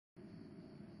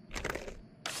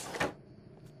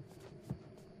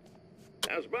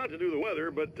I was about to do the weather,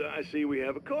 but I see we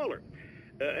have a caller.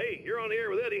 Hey, you're on the air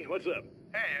with Eddie. What's up?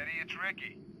 Hey, Eddie, it's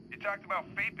Ricky. You talked about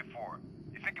fate before.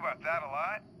 You think about that a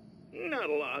lot? Not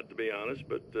a lot, to be honest,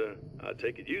 but I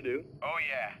take it you do. Oh,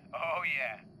 yeah. Oh,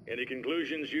 yeah. Any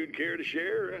conclusions you'd care to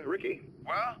share, Ricky?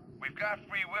 Well, we've got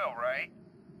free will, right?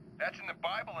 That's in the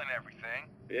Bible and everything.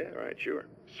 Yeah, right, sure.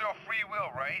 So free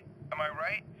will, right? Am I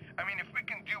right? I mean, if we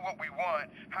can do what we want,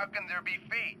 how can there be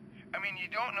fate? I mean, you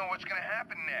don't know what's gonna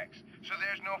happen next, so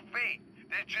there's no fate.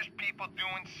 There's just people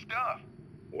doing stuff.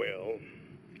 Well,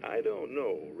 I don't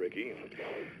know, Ricky.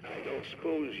 I don't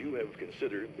suppose you have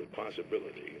considered the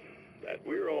possibility that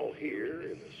we're all here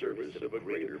in the service of a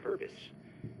greater purpose,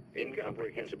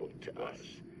 incomprehensible to us,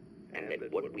 and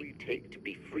that what we take to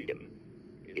be freedom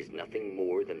is nothing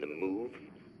more than the move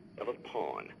of a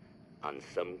pawn on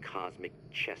some cosmic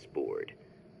chessboard,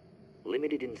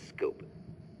 limited in scope,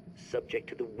 subject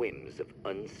to the whims of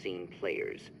unseen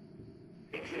players,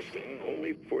 existing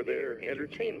only for their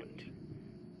entertainment.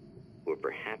 Or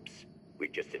perhaps we're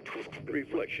just a twisted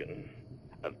reflection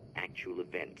of actual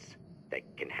events that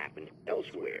can happen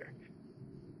elsewhere.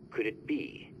 Could it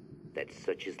be that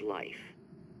such is life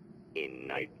in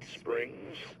Night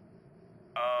Springs?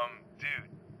 Dude,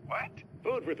 what?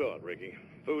 Food for thought, Ricky.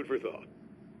 Food for thought.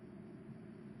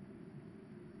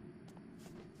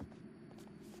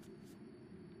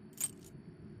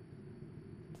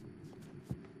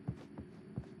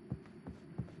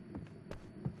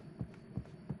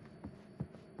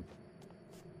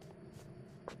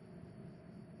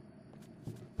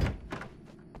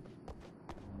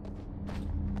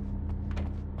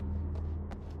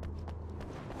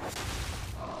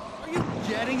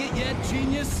 Getting it yet,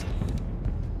 genius?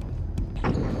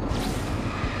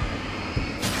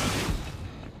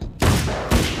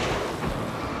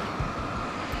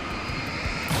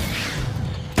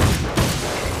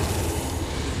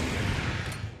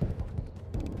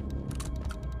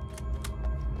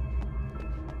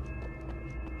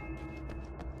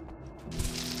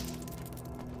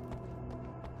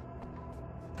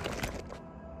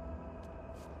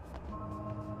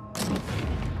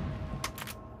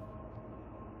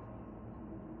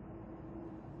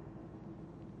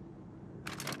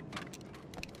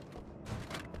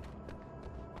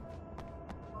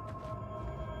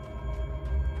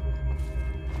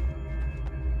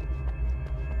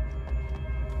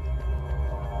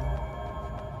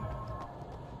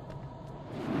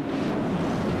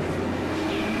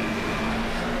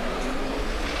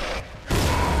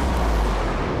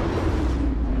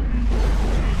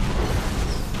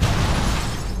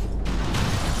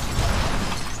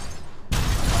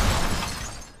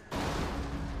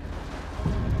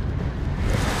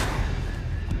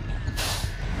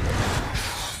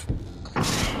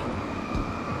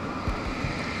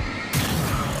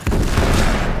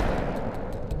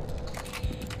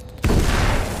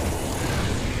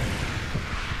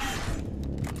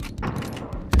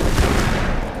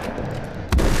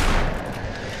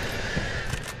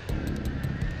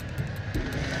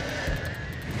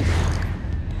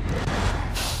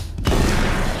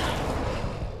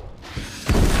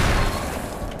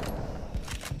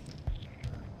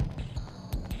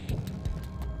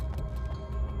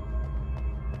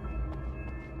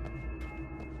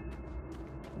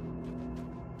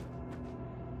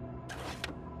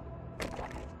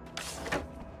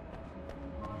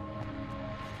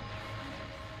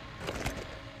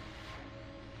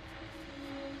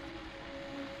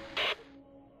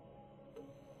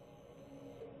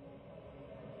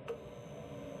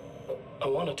 I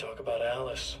want to talk about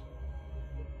Alice.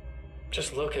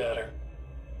 Just look at her.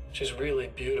 She's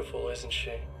really beautiful, isn't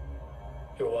she?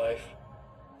 Your wife.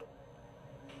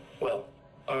 Well,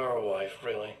 our wife,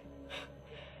 really.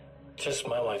 Just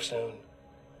my wife soon.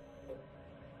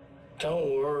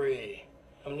 Don't worry.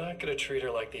 I'm not gonna treat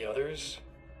her like the others.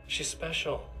 She's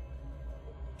special.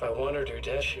 If I wanted her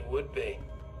dead, she would be.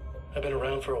 I've been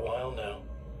around for a while now.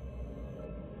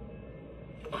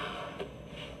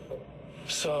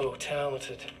 So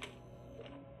talented.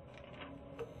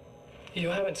 You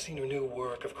haven't seen her new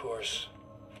work, of course.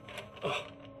 Oh,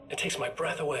 it takes my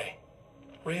breath away.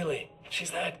 Really,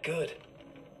 she's that good.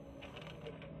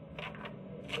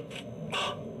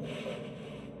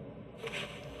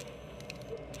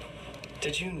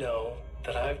 Did you know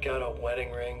that I've got a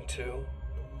wedding ring, too?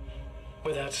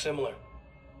 We're that similar.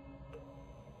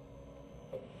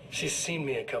 She's seen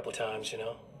me a couple times, you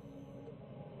know.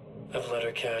 I've let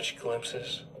her catch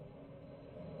glimpses.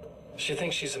 She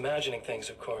thinks she's imagining things,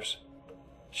 of course.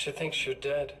 She thinks you're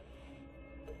dead.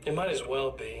 It might as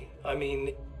well be. I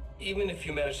mean, even if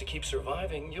you manage to keep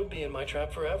surviving, you'll be in my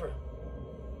trap forever.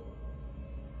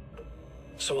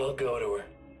 So I'll go to her.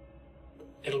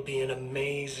 It'll be an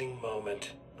amazing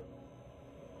moment.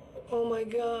 Oh my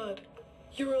God,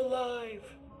 you're alive.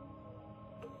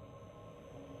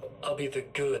 I'll be the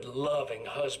good, loving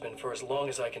husband for as long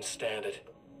as I can stand it.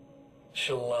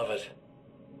 She'll love it.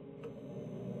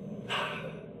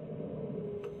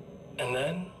 And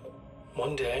then,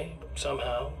 one day,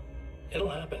 somehow, it'll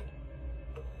happen.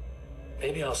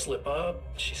 Maybe I'll slip up,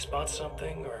 she spots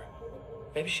something, or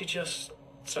maybe she just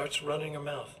starts running her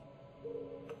mouth.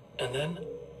 And then,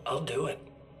 I'll do it.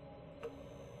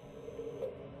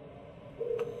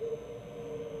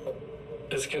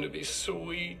 It's gonna be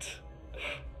sweet.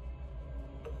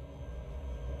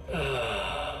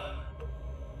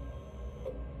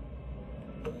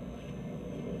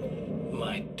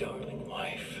 My darling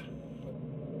wife.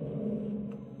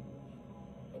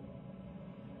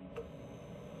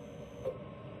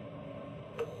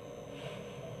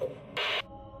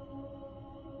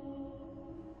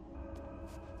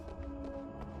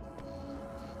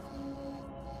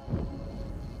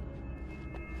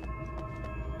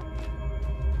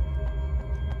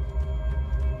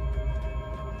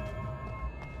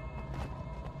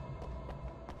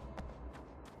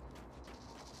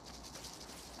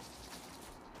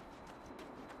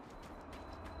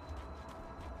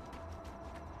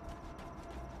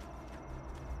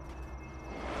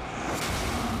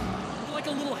 You're like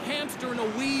a little hamster in a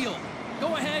wheel.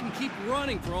 Go ahead and keep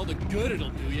running for all the good it'll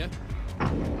do you.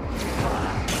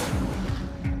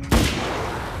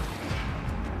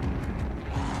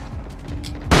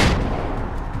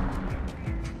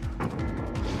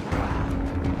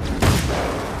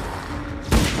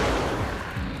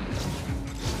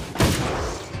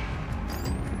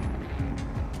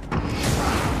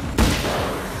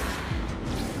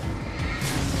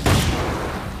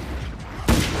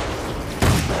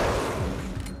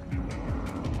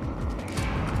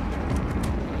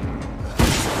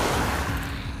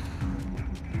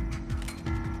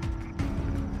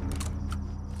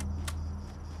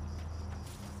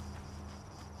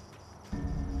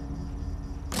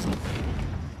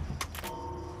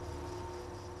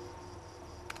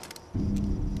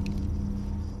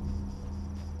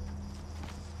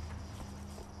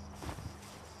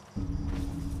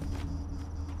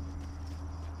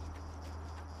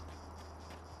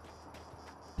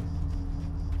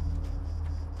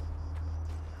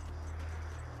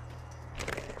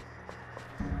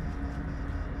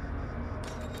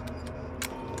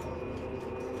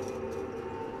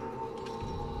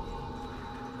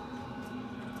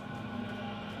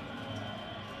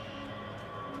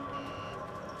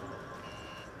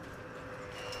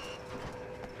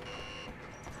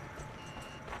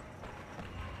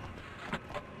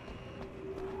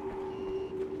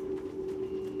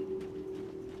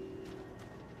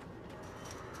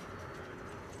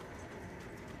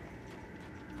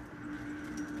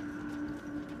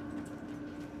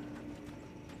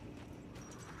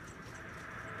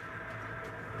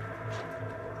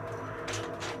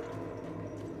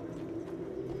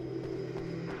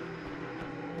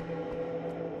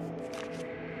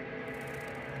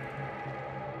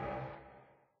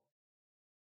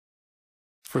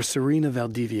 For Serena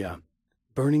Valdivia,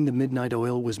 burning the midnight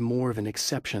oil was more of an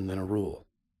exception than a rule.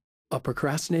 A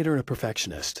procrastinator and a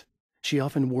perfectionist, she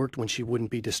often worked when she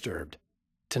wouldn't be disturbed.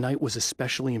 Tonight was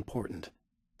especially important.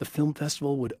 The film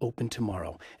festival would open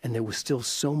tomorrow, and there was still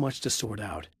so much to sort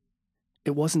out.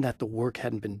 It wasn't that the work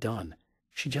hadn't been done.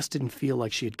 She just didn't feel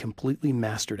like she had completely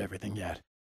mastered everything yet.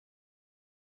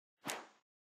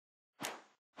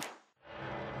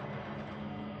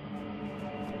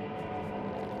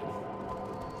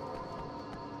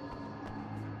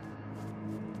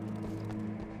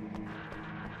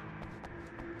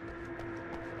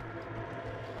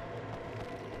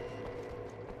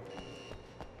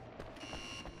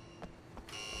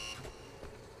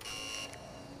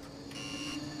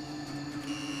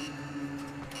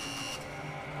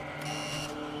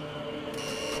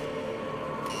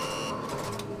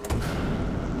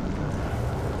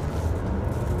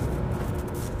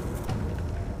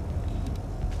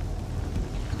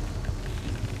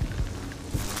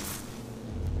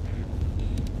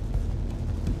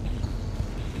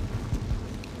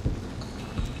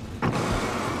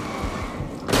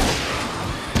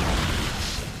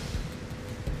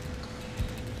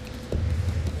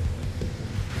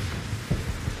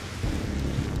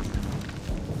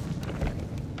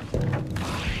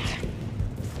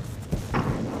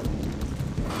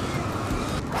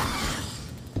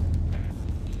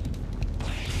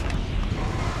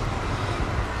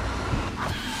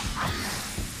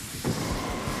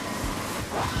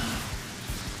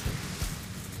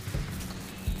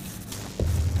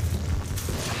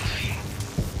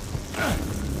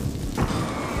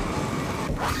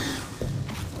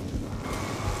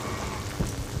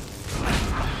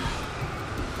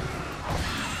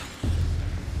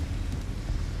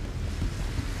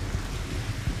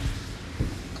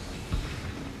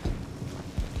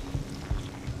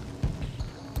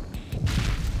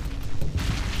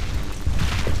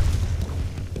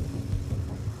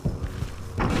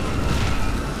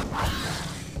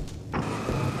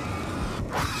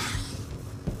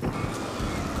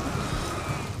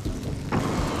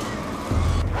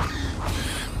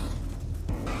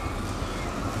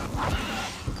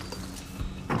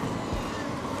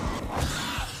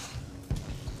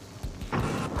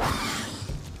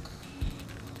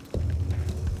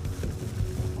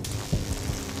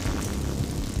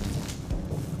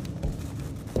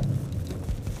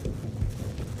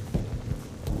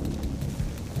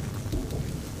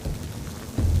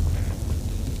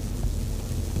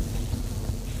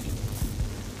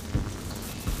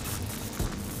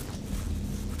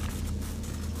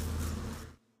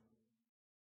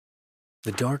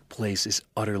 The dark place is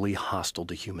utterly hostile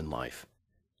to human life.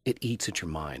 It eats at your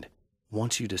mind,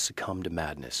 wants you to succumb to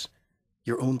madness.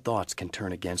 Your own thoughts can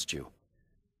turn against you.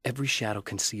 Every shadow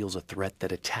conceals a threat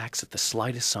that attacks at the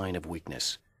slightest sign of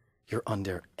weakness. You're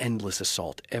under endless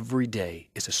assault. Every day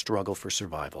is a struggle for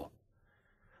survival.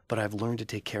 But I've learned to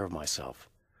take care of myself.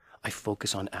 I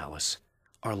focus on Alice,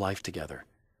 our life together,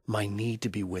 my need to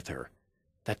be with her.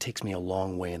 That takes me a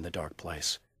long way in the dark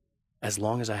place, as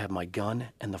long as I have my gun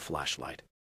and the flashlight.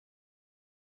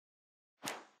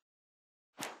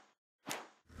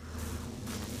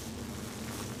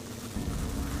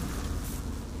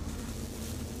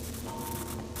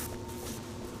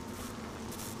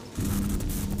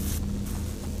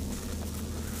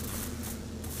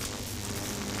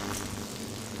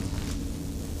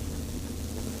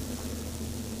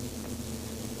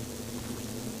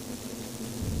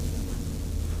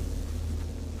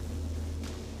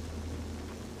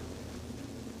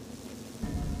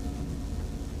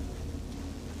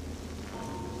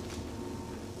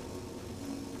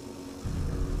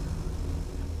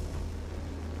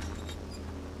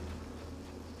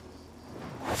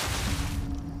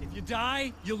 If you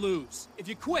die, you lose. If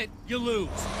you quit, you lose.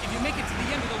 If you make it to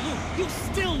the end of the loop, you'll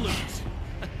still lose.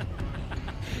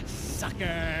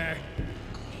 Sucker.